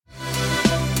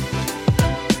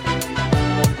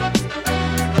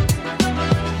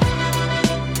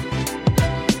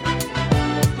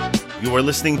You are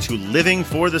listening to Living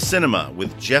for the Cinema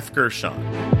with Jeff Gershon.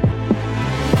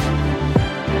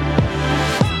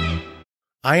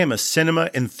 I am a cinema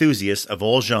enthusiast of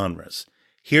all genres,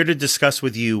 here to discuss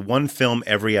with you one film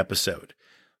every episode.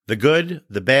 The good,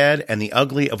 the bad, and the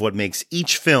ugly of what makes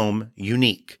each film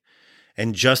unique.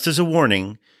 And just as a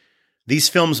warning, these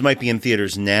films might be in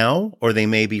theaters now, or they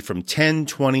may be from 10,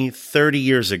 20, 30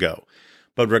 years ago.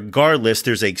 But regardless,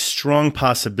 there's a strong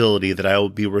possibility that I will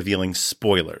be revealing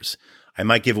spoilers. I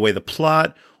might give away the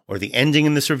plot or the ending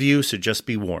in this review, so just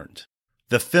be warned.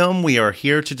 The film we are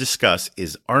here to discuss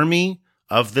is Army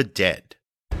of the Dead.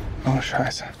 Oh,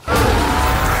 Scheiße.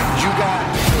 You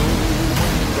got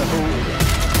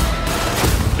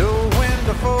know when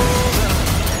to fold up,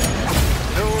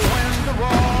 know when to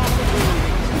walk away,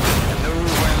 and know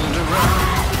when to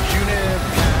run. You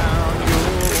never count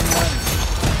your money.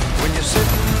 When you're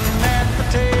sitting at the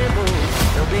table,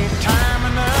 there'll be time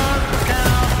enough to count.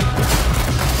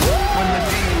 When the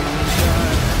deal's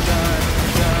done.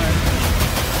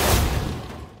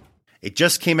 It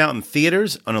just came out in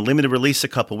theaters on a limited release a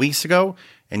couple weeks ago,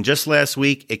 and just last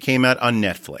week it came out on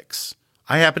Netflix.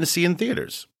 I happened to see it in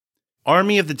theaters.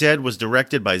 Army of the Dead was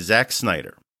directed by Zack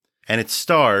Snyder, and it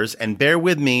stars, and bear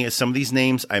with me as some of these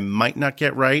names I might not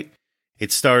get right,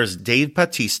 it stars Dave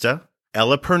Bautista,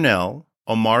 Ella Purnell,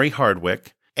 Omari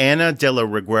Hardwick, Anna de la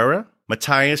Reguera,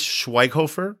 Matthias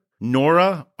Schweighofer,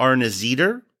 Nora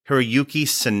Arnezeder, Hiroyuki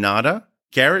Sanada,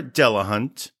 Garrett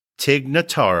Delahunt, Tig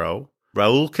Notaro,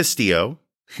 Raul Castillo,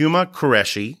 Huma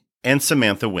Qureshi, and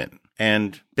Samantha Wynn.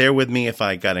 And bear with me if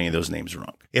I got any of those names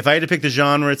wrong. If I had to pick the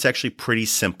genre, it's actually pretty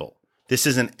simple. This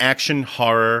is an action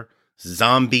horror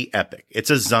zombie epic. It's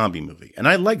a zombie movie, and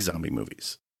I like zombie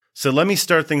movies. So let me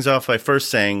start things off by first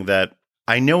saying that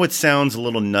I know it sounds a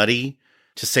little nutty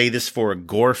to say this for a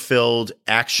gore-filled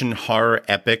action horror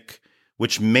epic,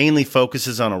 which mainly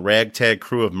focuses on a ragtag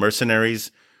crew of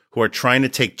mercenaries who are trying to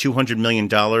take $200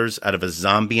 million out of a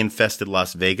zombie-infested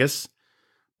Las Vegas.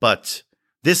 But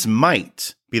this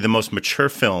might be the most mature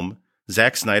film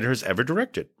Zack Snyder has ever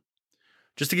directed.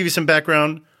 Just to give you some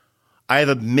background, I have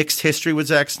a mixed history with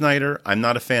Zack Snyder. I'm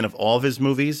not a fan of all of his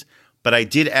movies, but I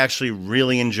did actually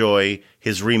really enjoy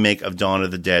his remake of Dawn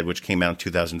of the Dead, which came out in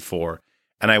 2004.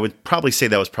 And I would probably say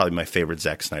that was probably my favorite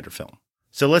Zack Snyder film.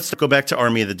 So let's go back to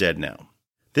Army of the Dead now.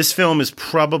 This film is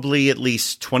probably at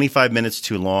least 25 minutes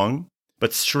too long,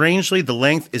 but strangely, the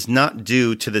length is not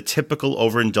due to the typical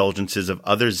overindulgences of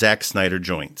other Zack Snyder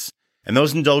joints. And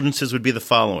those indulgences would be the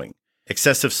following: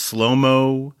 excessive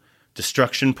slow-mo,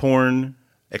 destruction porn,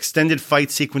 extended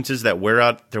fight sequences that wear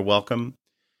out their welcome,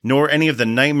 nor any of the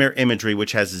nightmare imagery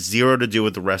which has zero to do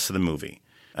with the rest of the movie.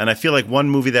 And I feel like one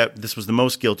movie that this was the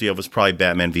most guilty of was probably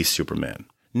Batman v Superman.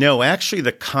 No, actually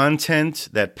the content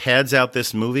that pads out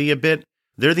this movie a bit,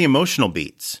 they're the emotional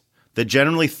beats, the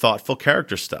generally thoughtful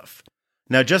character stuff.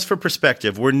 Now, just for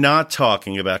perspective, we're not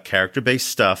talking about character-based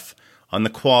stuff on the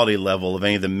quality level of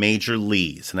any of the major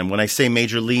leads. And when I say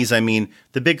major leads, I mean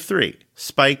the big three: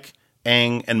 Spike,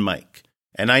 Aang, and Mike.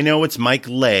 And I know it's Mike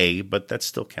Leigh, but that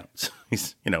still counts.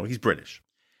 He's British.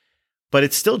 But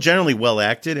it's still generally well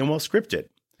acted and well scripted.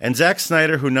 And Zack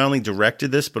Snyder, who not only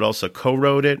directed this, but also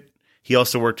co-wrote it, he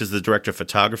also worked as the director of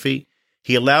photography.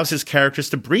 He allows his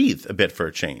characters to breathe a bit for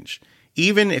a change.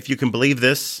 Even if you can believe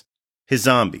this, his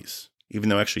zombies, even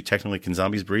though actually technically can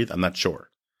zombies breathe, I'm not sure.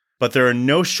 But there are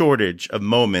no shortage of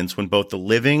moments when both the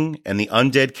living and the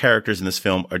undead characters in this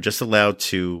film are just allowed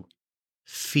to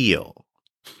feel.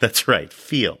 That's right,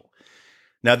 feel.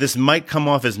 Now, this might come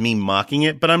off as me mocking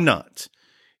it, but I'm not.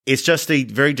 It's just a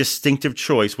very distinctive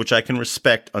choice, which I can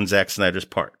respect on Zack Snyder's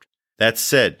part. That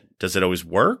said, does it always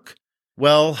work?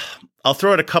 Well, I'll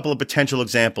throw out a couple of potential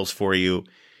examples for you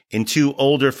in two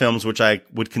older films, which I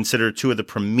would consider two of the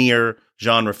premier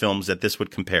genre films that this would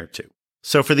compare to.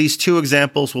 So for these two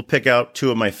examples, we'll pick out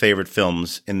two of my favorite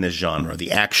films in this genre,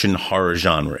 the action horror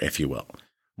genre, if you will.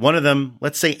 One of them,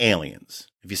 let's say Aliens.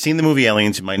 If you've seen the movie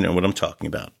Aliens, you might know what I'm talking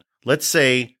about. Let's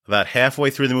say about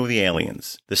halfway through the movie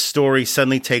Aliens, the story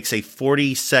suddenly takes a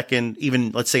 40-second,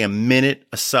 even let's say a minute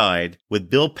aside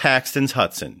with Bill Paxton's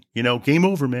Hudson. Game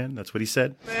over, man. That's what he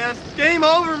said. Man, game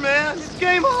over, man. It's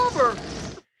game over.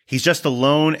 He's just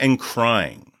alone and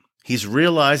crying. He's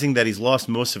realizing that he's lost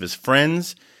most of his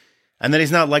friends and that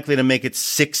he's not likely to make it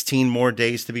 16 more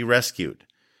days to be rescued.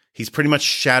 He's pretty much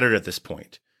shattered at this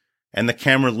point, and the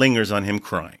camera lingers on him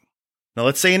crying. Now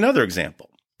let's say another example,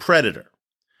 Predator.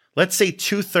 Let's say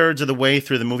 2/3 of the way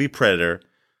through the movie Predator,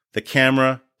 the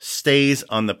camera stays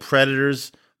on the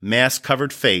Predator's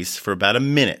mask-covered face for about a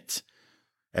minute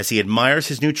as he admires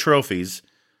his new trophies,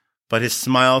 but his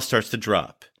smile starts to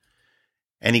drop.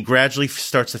 And he gradually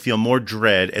starts to feel more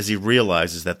dread as he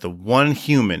realizes that the one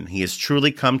human he has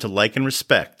truly come to like and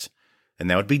respect, and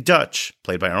that would be Dutch,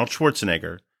 played by Arnold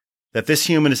Schwarzenegger, that this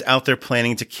human is out there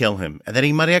planning to kill him, and that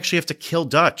he might actually have to kill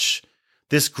Dutch.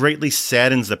 This greatly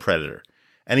saddens the Predator,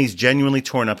 and he's genuinely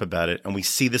torn up about it, and we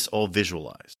see this all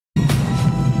visualized.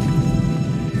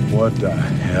 What the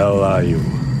hell are you?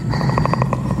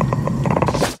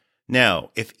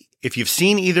 Now, if you've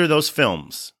seen either of those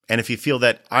films, and if you feel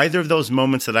that either of those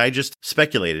moments that I just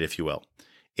speculated, if you will,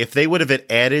 if they would have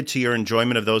added to your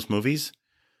enjoyment of those movies,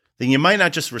 then you might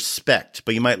not just respect,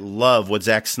 but you might love what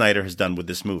Zack Snyder has done with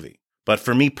this movie. But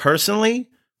for me personally,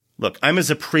 look, I'm as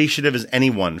appreciative as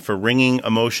anyone for wringing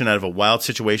emotion out of a wild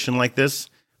situation like this,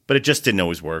 but it just didn't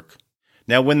always work.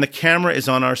 Now, when the camera is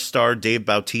on our star Dave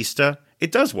Bautista,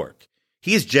 it does work.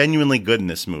 He is genuinely good in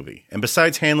this movie, and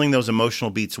besides handling those emotional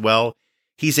beats well,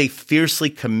 he's a fiercely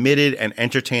committed and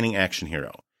entertaining action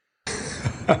hero.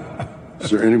 Is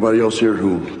there anybody else here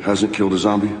who hasn't killed a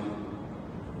zombie?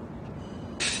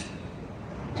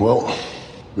 Well,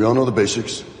 we all know the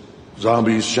basics.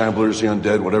 Zombies, shamblers, the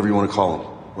undead, whatever you want to call them.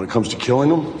 When it comes to killing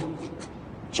them,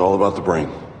 it's all about the brain.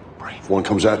 If one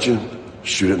comes at you,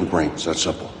 shoot it in the brain. It's that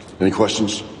simple. Any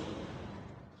questions?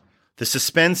 The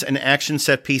suspense and action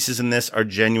set pieces in this are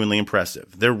genuinely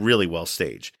impressive. They're really well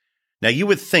staged. Now, you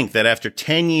would think that after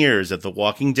 10 years of The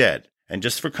Walking Dead, and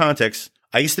just for context,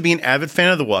 I used to be an avid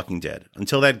fan of The Walking Dead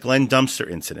until that Glenn Dumpster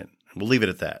incident. We'll leave it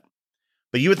at that.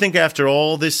 But you would think after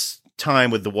all this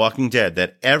time with The Walking Dead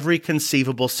that every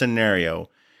conceivable scenario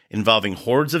involving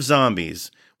hordes of zombies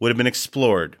would have been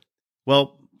explored.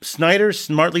 Well, Snyder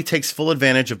smartly takes full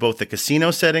advantage of both the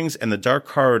casino settings and the dark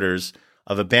corridors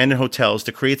of abandoned hotels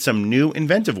to create some new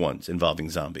inventive ones involving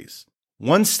zombies.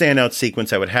 One standout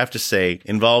sequence I would have to say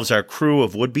involves our crew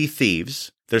of would-be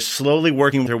thieves. They're slowly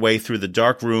working their way through the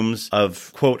dark rooms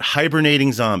of, quote,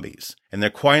 hibernating zombies, and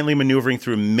they're quietly maneuvering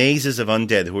through mazes of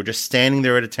undead who are just standing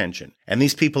there at attention, and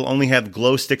these people only have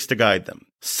glow sticks to guide them.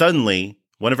 Suddenly,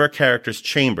 one of our characters,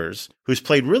 Chambers, who's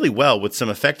played really well with some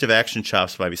effective action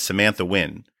chops by Samantha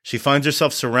Wynn, she finds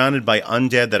herself surrounded by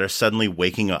undead that are suddenly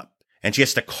waking up, and she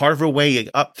has to carve her way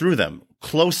up through them,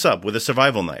 close up with a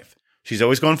survival knife. She's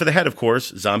always going for the head, of course,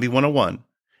 Zombie 101.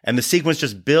 And the sequence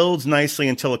just builds nicely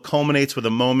until it culminates with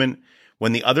a moment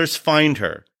when the others find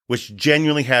her, which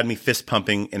genuinely had me fist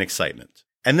pumping in excitement.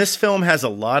 And this film has a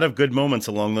lot of good moments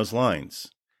along those lines.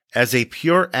 As a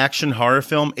pure action horror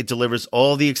film, it delivers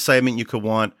all the excitement you could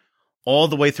want all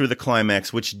the way through the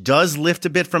climax, which does lift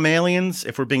a bit from Aliens,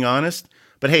 if we're being honest.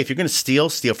 But hey, if you're going to steal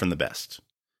from the best.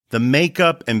 The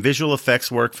makeup and visual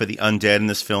effects work for the undead in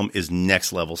this film is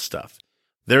next level stuff.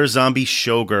 There are zombie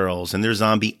showgirls, and there's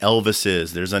zombie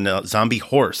Elvises, there's a zombie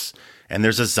horse, and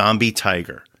there's a zombie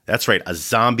tiger. That's right, a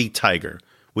zombie tiger,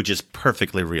 which is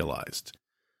perfectly realized.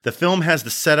 The film has the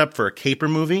setup for a caper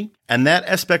movie, and that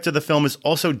aspect of the film is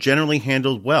also generally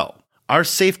handled well. Our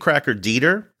safecracker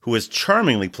Dieter, who is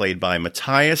charmingly played by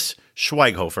Matthias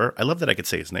Schweighofer, I love that I could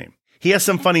say his name. He has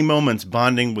some funny moments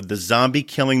bonding with the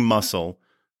zombie-killing muscle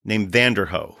named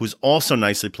Vanderho, who's also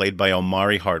nicely played by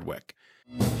Omari Hardwick.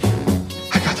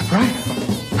 I got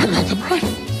the bride.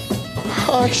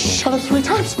 I shot it 3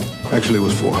 times. Actually, it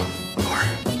was 4. 4.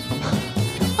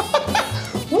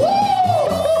 Woo!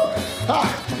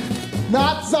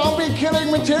 Not zombie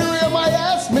killing material, my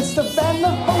ass, Mr.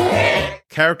 Vanderho.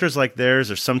 Characters like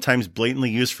theirs are sometimes blatantly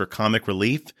used for comic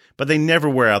relief, but they never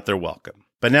wear out their welcome.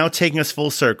 But now taking us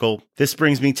full circle, this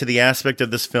brings me to the aspect of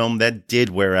this film that did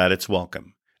wear out its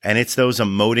welcome, and it's those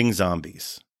emoting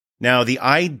zombies. Now, the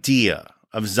idea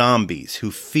of zombies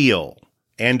who feel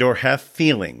and or have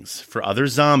feelings for other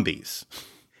zombies,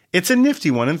 it's a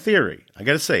nifty one in theory. I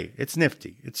gotta say, it's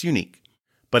nifty. It's unique.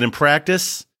 But in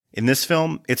practice, in this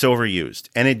film, it's overused,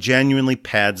 and it genuinely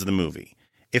pads the movie.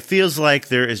 It feels like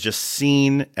there is just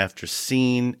scene after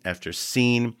scene after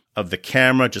scene of the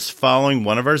camera just following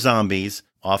one of our zombies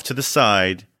off to the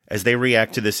side as they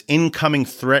react to this incoming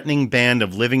threatening band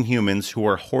of living humans who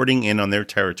are hoarding in on their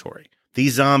territory.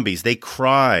 These zombies, they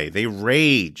cry, they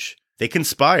rage, they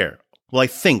conspire. Well, I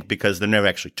think because they're never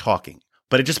actually talking.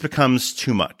 But it just becomes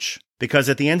too much. Because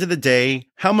at the end of the day,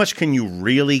 how much can you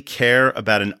really care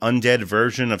about an undead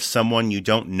version of someone you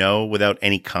don't know without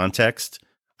any context?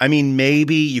 I mean,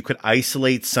 maybe you could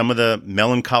isolate some of the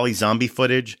melancholy zombie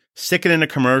footage, stick it in a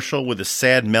commercial with a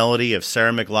sad melody of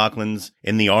Sarah McLachlan's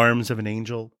In the Arms of an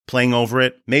Angel playing over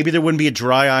it. Maybe there wouldn't be a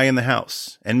dry eye in the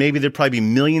house, and maybe there'd probably be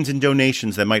millions in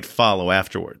donations that might follow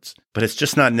afterwards. But it's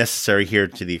just not necessary here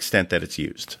to the extent that it's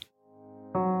used.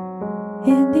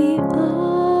 In the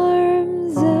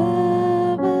arms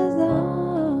of a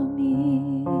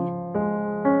zombie.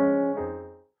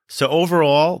 So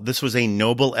overall, this was a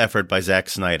noble effort by Zack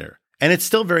Snyder, and it's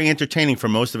still very entertaining for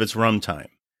most of its runtime.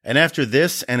 And after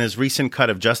this and his recent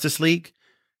cut of Justice League,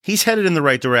 he's headed in the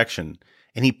right direction,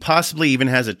 and he possibly even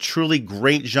has a truly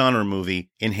great genre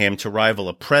movie in him to rival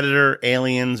a Predator,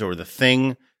 Aliens, or The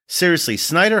Thing. Seriously,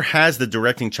 Snyder has the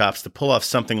directing chops to pull off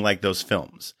something like those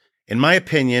films. In my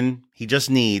opinion, he just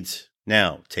needs...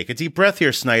 Now, take a deep breath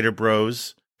here, Snyder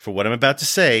bros. For what I'm about to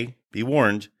say, be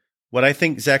warned, what I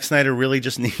think Zack Snyder really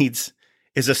just needs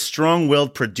is a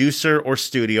strong-willed producer or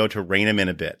studio to rein him in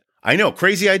a bit. I know,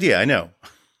 crazy idea, I know.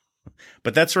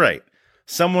 But that's right.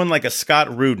 Someone like a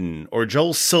Scott Rudin or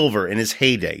Joel Silver in his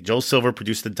heyday. Joel Silver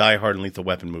produced the Die Hard and Lethal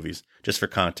Weapon movies, just for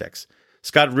context.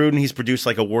 Scott Rudin, he's produced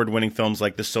like award-winning films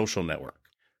like The Social Network.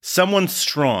 Someone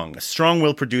strong, a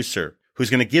strong-willed producer who's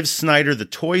going to give Snyder the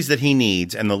toys that he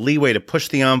needs and the leeway to push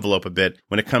the envelope a bit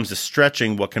when it comes to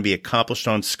stretching what can be accomplished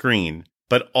on screen,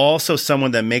 but also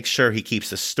someone that makes sure he keeps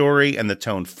the story and the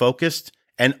tone focused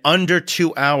and under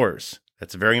 2 hours.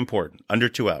 That's very important, under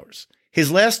 2 hours.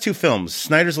 His last two films,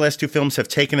 Snyder's last two films, have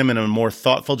taken him in a more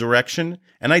thoughtful direction,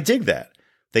 and I dig that.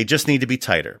 They just need to be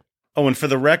tighter. Oh, and for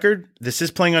the record, this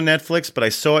is playing on Netflix, but I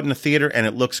saw it in the theater and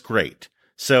it looks great.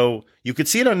 So you could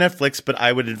see it on Netflix, but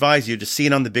I would advise you to see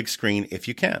it on the big screen if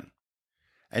you can.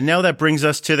 And now that brings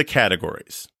us to the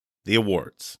categories, the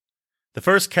awards. The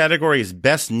first category is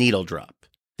Best Needle Drop.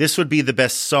 This would be the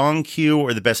best song cue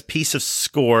or the best piece of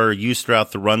score used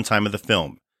throughout the runtime of the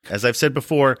film. As I've said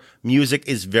before, music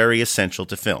is very essential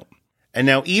to film. And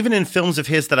now even in films of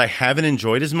his that I haven't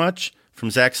enjoyed as much, from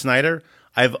Zack Snyder,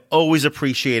 I've always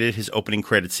appreciated his opening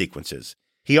credit sequences.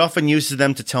 He often uses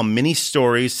them to tell mini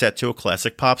stories set to a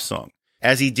classic pop song,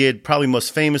 as he did probably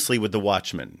most famously with The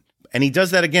Watchmen. And he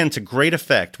does that again to great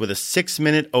effect with a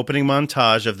 6-minute opening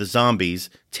montage of the zombies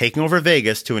taking over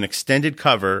Vegas to an extended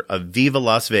cover of Viva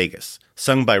Las Vegas,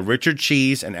 sung by Richard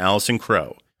Cheese and Alison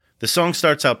Krauss. The song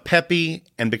starts out peppy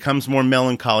and becomes more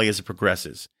melancholy as it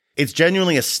progresses. It's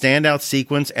genuinely a standout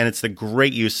sequence, and it's the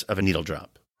great use of a needle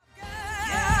drop.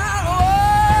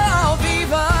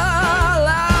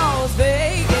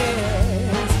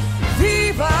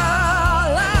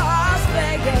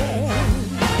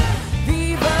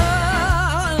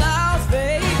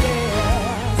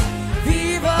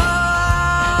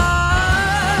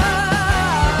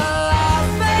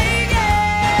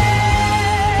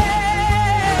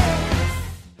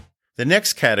 The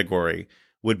next category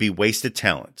would be wasted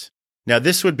talent. Now,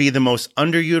 this would be the most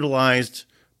underutilized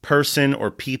person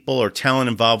or people or talent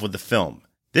involved with the film.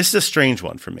 This is a strange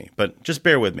one for me, but just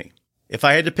bear with me. If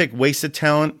I had to pick wasted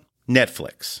talent,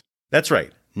 Netflix. That's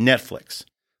right, Netflix.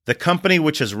 The company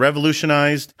which has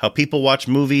revolutionized how people watch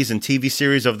movies and TV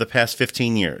series over the past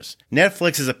 15 years.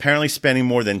 Netflix is apparently spending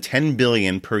more than $10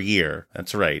 billion per year.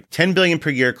 That's right, $10 billion per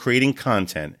year creating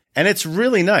content. And it's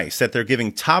really nice that they're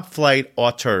giving top-flight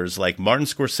auteurs like Martin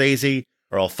Scorsese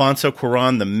or Alfonso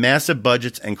Cuarón the massive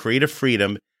budgets and creative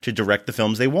freedom to direct the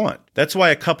films they want. That's why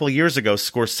a couple years ago,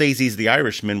 Scorsese's The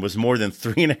Irishman was more than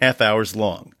 3.5 hours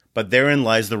long. But therein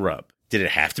lies the rub. Did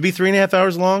it have to be 3.5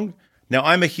 hours long? Now,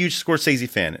 I'm a huge Scorsese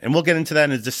fan, and we'll get into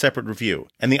that in a separate review.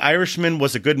 And The Irishman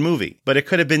was a good movie, but it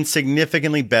could have been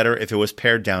significantly better if it was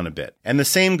pared down a bit. And the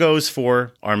same goes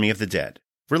for Army of the Dead.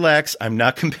 Relax, I'm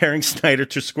not comparing Snyder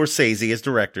to Scorsese as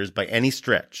directors by any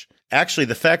stretch. Actually,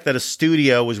 the fact that a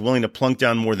studio was willing to plunk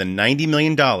down more than $90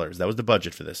 million, that was the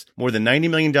budget for this, more than $90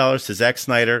 million to Zack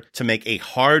Snyder to make a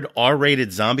hard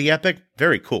R-rated zombie epic,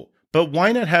 very cool. But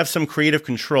why not have some creative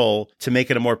control to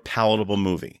make it a more palatable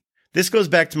movie? This goes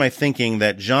back to my thinking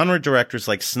that genre directors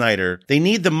like Snyder, they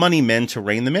need the money men to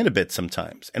rein them in a bit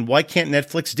sometimes. And why can't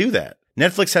Netflix do that?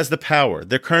 Netflix has the power.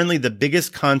 They're currently the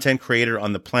biggest content creator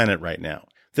on the planet right now.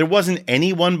 There wasn't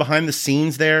anyone behind the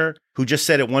scenes there who just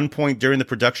said at one point during the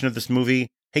production of this movie,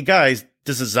 hey guys,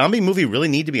 does a zombie movie really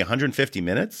need to be 150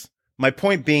 minutes? My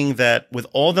point being that with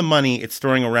all the money it's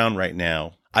throwing around right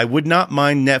now, I would not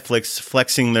mind Netflix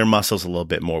flexing their muscles a little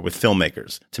bit more with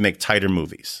filmmakers to make tighter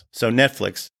movies. So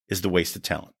Netflix is the wasted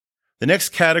talent. The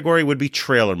next category would be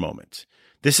trailer moment.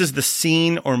 This is the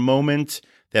scene or moment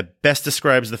that best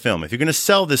describes the film. If you're going to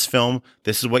sell this film,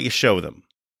 this is what you show them.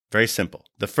 Very simple.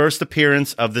 The first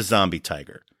appearance of the zombie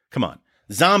tiger. Come on.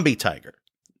 Zombie tiger.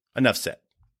 Enough said.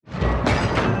 There's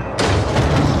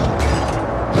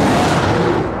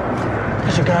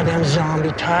a goddamn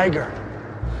zombie tiger.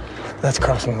 That's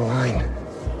crossing the line.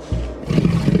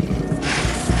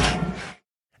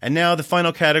 And now the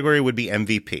final category would be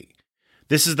MVP.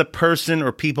 This is the person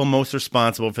or people most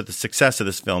responsible for the success of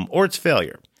this film or its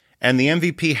failure. And the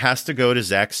MVP has to go to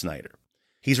Zack Snyder.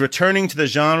 He's returning to the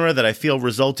genre that I feel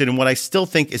resulted in what I still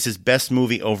think is his best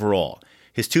movie overall,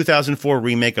 his 2004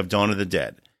 remake of Dawn of the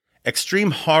Dead.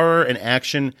 Extreme horror and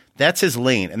action, that's his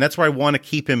lane, and that's where I want to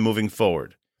keep him moving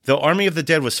forward. Though Army of the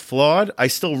Dead was flawed, I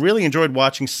still really enjoyed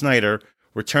watching Snyder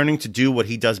returning to do what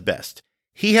he does best.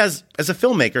 He has, as a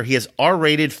filmmaker, he has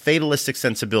R-rated, fatalistic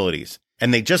sensibilities,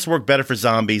 and they just work better for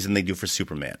zombies than they do for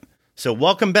Superman. So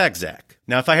welcome back, Zach.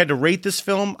 Now, if I had to rate this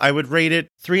film, I would rate it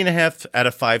 3.5 out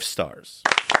of 5 stars.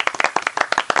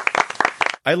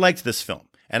 I liked this film,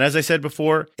 and as I said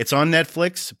before, it's on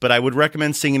Netflix, but I would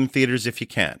recommend seeing it in theaters if you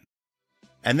can.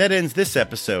 And that ends this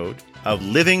episode of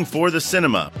Living for the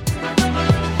Cinema.